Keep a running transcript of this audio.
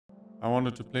I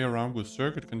wanted to play around with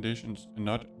circuit conditions and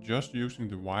not just using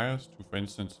the wires to, for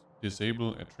instance,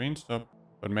 disable a train stop,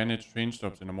 but manage train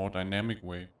stops in a more dynamic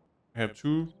way. I have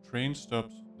two train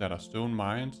stops that are stone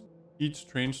mines. Each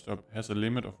train stop has a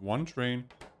limit of one train,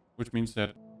 which means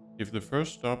that if the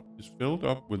first stop is filled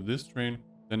up with this train,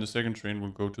 then the second train will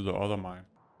go to the other mine.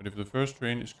 But if the first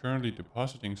train is currently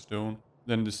depositing stone,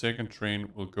 then the second train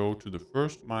will go to the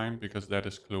first mine because that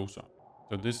is closer.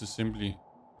 So this is simply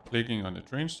clicking on the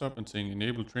train stop and saying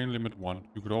enable train limit 1.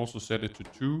 You could also set it to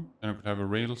 2 and you could have a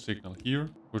rail signal here,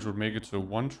 which would make it so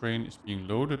one train is being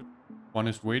loaded, one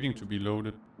is waiting to be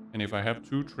loaded, and if I have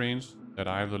two trains that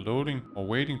are either loading or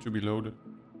waiting to be loaded,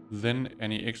 then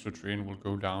any extra train will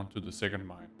go down to the second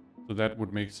mine. So that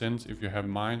would make sense if you have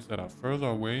mines that are further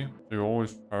away, so you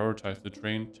always prioritize the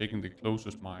train taking the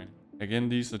closest mine. Again,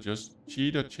 these are just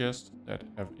cheater chests that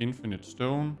have infinite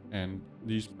stone, and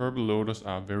these purple loaders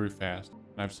are very fast.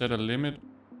 And I've set a limit,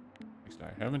 actually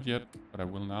I haven't yet, but I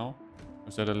will now.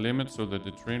 I've set a limit so that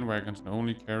the train wagons can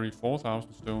only carry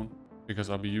 4,000 stone, because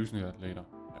I'll be using that later.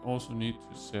 I also need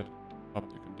to set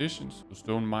up the conditions. So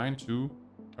stone mine 2,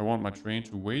 I want my train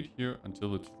to wait here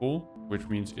until it's full, which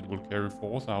means it will carry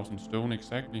 4,000 stone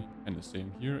exactly. And the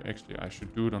same here. Actually, I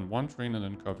should do it on one train and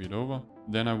then copy it over.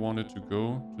 Then I want it to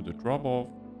go to the drop off,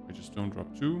 which is stone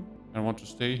drop 2. And I want to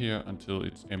stay here until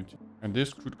it's empty. And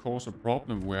this could cause a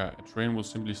problem where a train will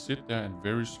simply sit there and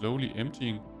very slowly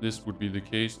emptying. This would be the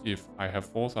case if I have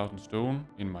 4,000 stone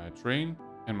in my train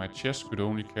and my chest could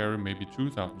only carry maybe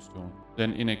 2,000 stone.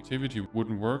 Then inactivity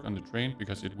wouldn't work on the train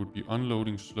because it would be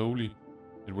unloading slowly.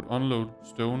 It would unload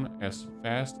stone as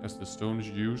fast as the stone is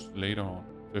used later on.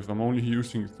 So if I'm only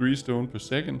using 3 stone per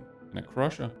second in a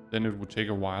crusher, then it would take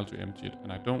a while to empty it,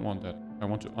 and I don't want that. I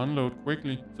want to unload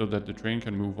quickly so that the train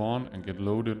can move on and get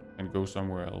loaded and go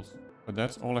somewhere else. But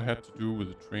that's all I had to do with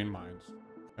the train mines.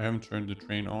 I haven't turned the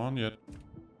train on yet.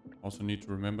 Also need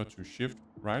to remember to shift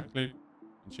right click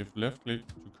and shift left click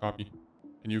to copy.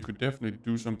 And you could definitely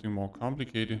do something more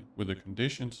complicated with the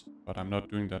conditions, but I'm not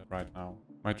doing that right now.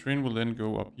 My train will then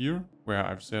go up here, where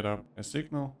I've set up a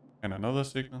signal, and another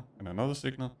signal, and another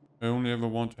signal. I only ever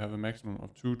want to have a maximum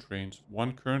of 2 trains,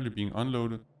 one currently being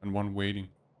unloaded and one waiting.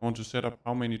 I want to set up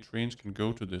how many trains can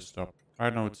go to this stop.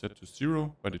 Right now it's set to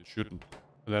 0, but it shouldn't.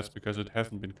 So that's because it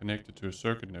hasn't been connected to a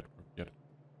circuit network yet.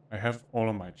 I have all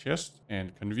of my chests,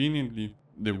 and conveniently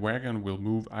the wagon will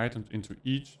move items into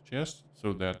each chest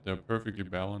so that they're perfectly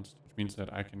balanced, which means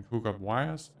that I can hook up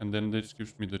wires, and then this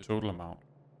gives me the total amount.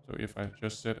 So if I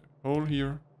just set a pole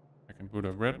here, I can put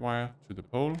a red wire to the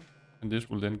pole, and this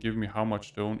will then give me how much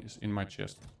stone is in my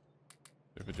chest.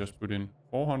 So if I just put in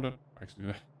 400,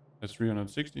 actually that's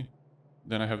 360,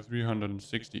 then I have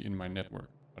 360 in my network.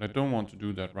 But I don't want to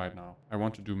do that right now. I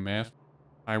want to do math.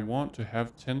 I want to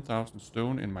have 10,000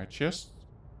 stone in my chest,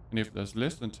 and if there's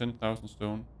less than 10,000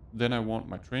 stone, then I want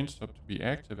my train stop to be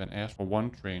active and ask for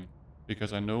 1 train,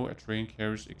 because I know a train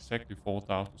carries exactly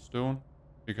 4,000 stone,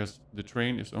 because the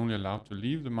train is only allowed to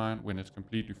leave the mine when it's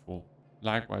completely full.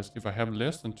 Likewise, if I have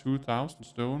less than 2,000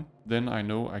 stone, then I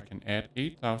know I can add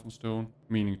 8,000 stone,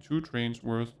 meaning 2 trains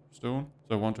worth of stone.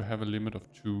 So I want to have a limit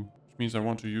of 2, which means I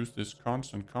want to use this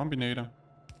constant combinator,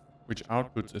 which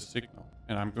outputs a signal.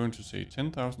 And I'm going to say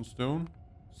 10,000 stone.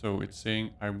 So it's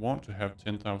saying I want to have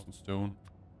 10,000 stone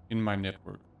in my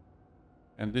network.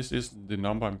 And this is the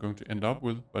number I'm going to end up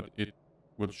with, but it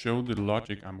will show the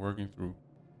logic I'm working through.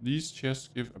 These chests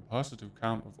give a positive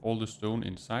count of all the stone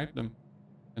inside them,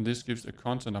 and this gives a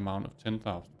constant amount of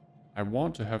 10,000. I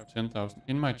want to have 10,000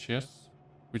 in my chests,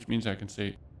 which means I can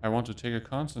say I want to take a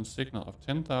constant signal of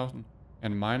 10,000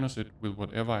 and minus it with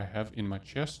whatever I have in my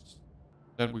chests.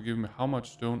 That will give me how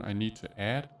much stone I need to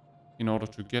add in order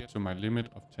to get to my limit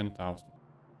of 10,000.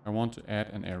 I want to add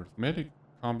an arithmetic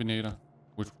combinator,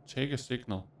 which will take a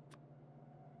signal,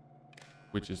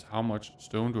 which is how much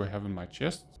stone do I have in my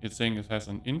chest. It's saying it has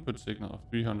an input signal of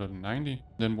 390.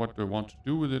 Then what do I want to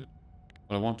do with it?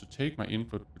 Well, I want to take my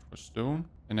input, which was stone,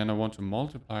 and then I want to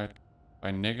multiply it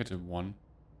by -1.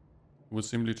 We'll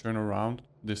simply turn around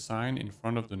the sign in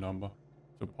front of the number.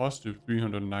 So positive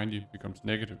 390 becomes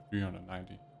negative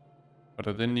 390. But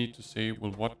I then need to say,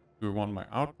 well, what do I want my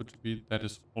output to be? That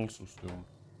is also stone.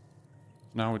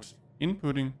 Now it's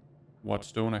inputting what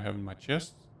stone I have in my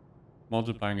chest,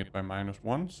 multiplying it by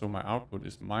 -1, so my output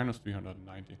is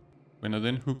 -390. When I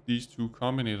then hook these 2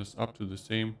 combinators up to the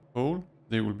same pole,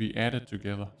 they will be added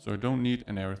together. So I don't need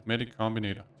an arithmetic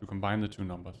combinator to combine the 2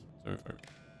 numbers. So if I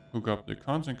hook up the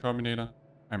constant combinator,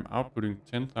 I'm outputting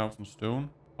 10,000 stone,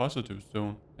 positive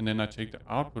stone, and then I take the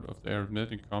output of the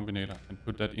arithmetic combinator and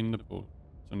put that in the pole.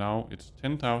 So now it's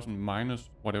 10,000 minus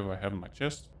whatever I have in my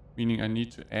chest, meaning I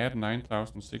need to add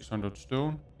 9,600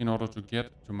 stone in order to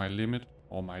get to my limit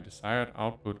or my desired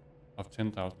output of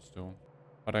 10,000 stone.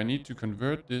 But I need to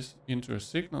convert this into a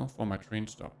signal for my train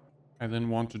stop. I then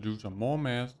want to do some more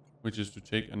math, which is to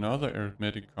take another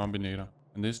arithmetic combinator,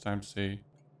 and this time say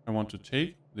I want to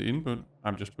take the input,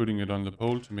 I'm just putting it on the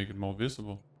pole to make it more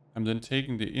visible. I'm then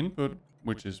taking the input,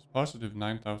 which is positive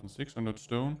 9,600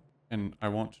 stone, and I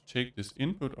want to take this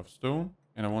input of stone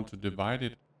and I want to divide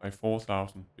it by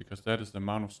 4,000 because that is the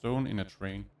amount of stone in a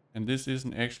train. And this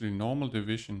isn't actually normal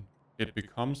division, it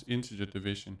becomes integer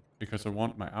division because I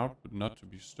want my output not to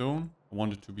be stone, I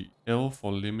want it to be L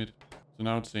for limit. So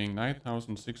now it's saying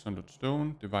 9,600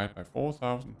 stone divided by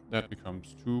 4,000, that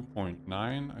becomes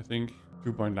 2.9, I think,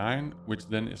 2.9, which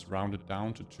then is rounded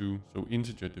down to 2, so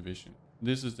integer division.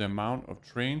 This is the amount of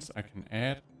trains I can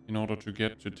add in order to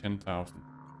get to 10,000,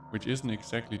 which isn't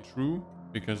exactly true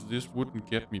because this wouldn't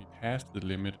get me past the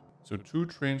limit. So 2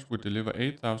 trains would deliver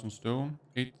 8,000 stone,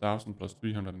 8,000 plus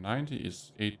 390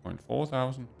 is 8.4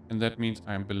 thousand, and that means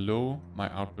I am below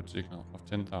my output signal of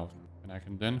 10,000. And I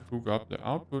can then hook up the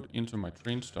output into my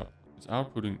train stop. It's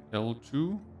outputting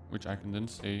L2, which I can then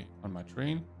say on my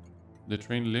train. The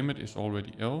train limit is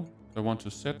already L, so I want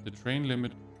to set the train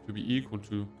limit to be equal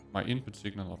to my input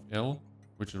signal of L,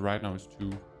 which right now is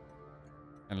 2.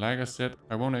 And like I said,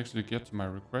 I won't actually get to my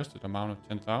requested amount of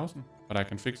 10,000, but I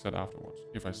can fix that afterwards.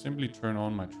 If I simply turn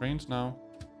on my trains now,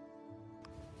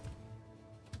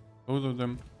 both of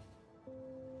them,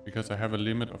 because I have a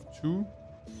limit of 2,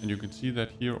 and you can see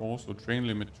that here also train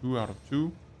limit 2 out of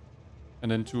 2,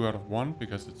 and then 2 out of 1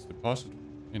 because it's deposited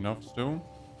enough stone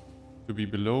to be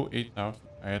below 8,000.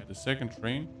 I add the second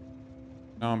train.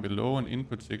 Now I'm below an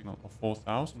input signal of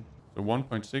 4,000. So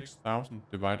 1.6 thousand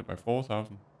divided by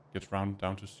 4,000 gets rounded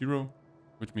down to 0,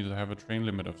 which means I have a train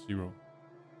limit of 0.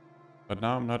 But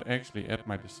now I'm not actually at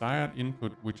my desired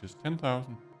input, which is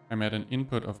 10,000. I'm at an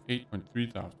input of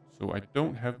 8.3 thousand. So I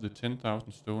don't have the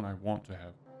 10,000 stone I want to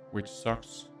have, which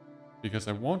sucks because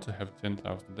I want to have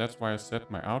 10,000. That's why I set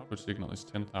my output signal is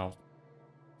 10,000.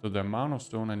 So the amount of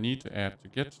stone I need to add to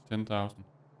get to 10,000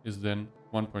 is then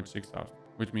 1.6 thousand,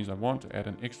 which means I want to add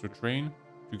an extra train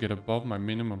to get above my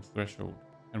minimum threshold.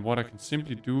 And what I can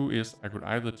simply do is I could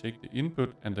either take the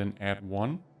input and then add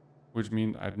 1, which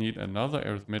means I'd need another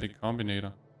arithmetic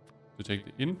combinator to take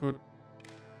the input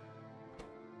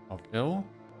of L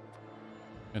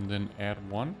and then add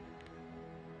 1. And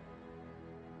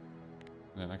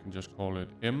then I can just call it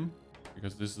M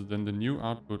because this is then the new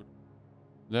output.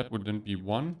 That would then be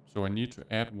 1, so I need to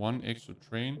add 1 extra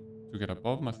train to get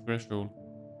above my threshold,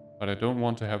 but I don't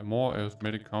want to have more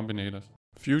arithmetic combinators.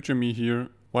 Future me here,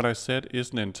 what I said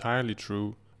isn't entirely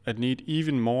true. I'd need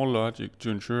even more logic to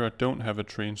ensure I don't have a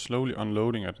train slowly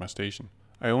unloading at my station.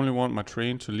 I only want my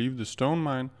train to leave the stone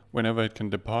mine whenever it can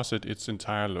deposit its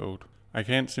entire load. I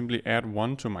can't simply add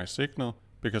 1 to my signal,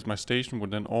 because my station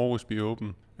would then always be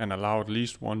open and allow at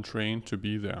least 1 train to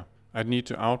be there. I'd need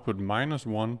to output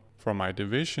 -1 from my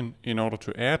division in order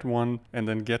to add 1 and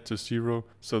then get to 0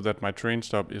 so that my train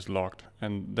stop is locked,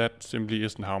 and that simply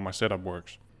isn't how my setup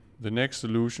works. The next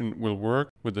solution will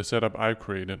work with the setup I've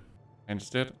created. I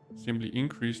instead simply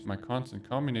increased my constant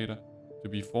combinator to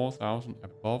be 4,000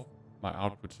 above my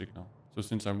output signal. So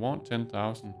since I want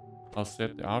 10,000, I'll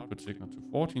set the output signal to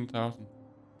 14,000.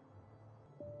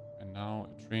 And now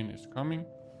a train is coming.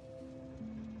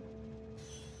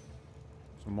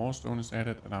 So more stone is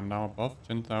added and I'm now above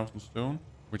 10,000 stone,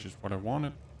 which is what I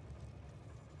wanted.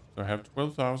 So I have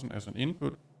 12,000 as an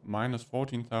input, minus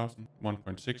 14,000,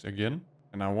 1.6 again.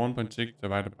 And now 1.6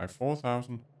 divided by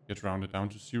 4,000 gets rounded down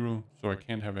to 0, so I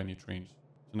can't have any trains.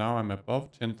 So now I'm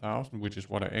above 10,000, which is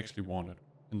what I actually wanted.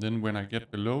 And then when I get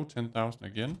below 10,000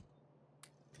 again,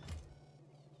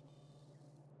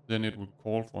 then it would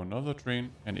call for another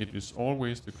train, and it is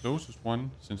always the closest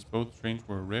one since both trains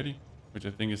were ready, which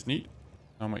I think is neat.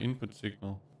 Now my input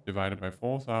signal divided by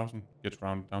 4,000 gets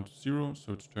rounded down to 0,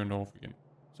 so it's turned off again.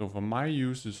 So for my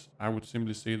uses, I would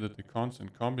simply say that the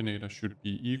constant combinator should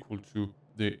be equal to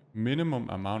the minimum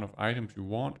amount of items you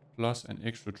want plus an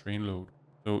extra train load.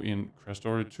 So in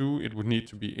Factorio 2, it would need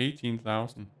to be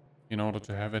 18,000 in order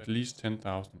to have at least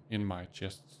 10,000 in my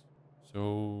chests.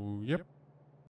 So yep,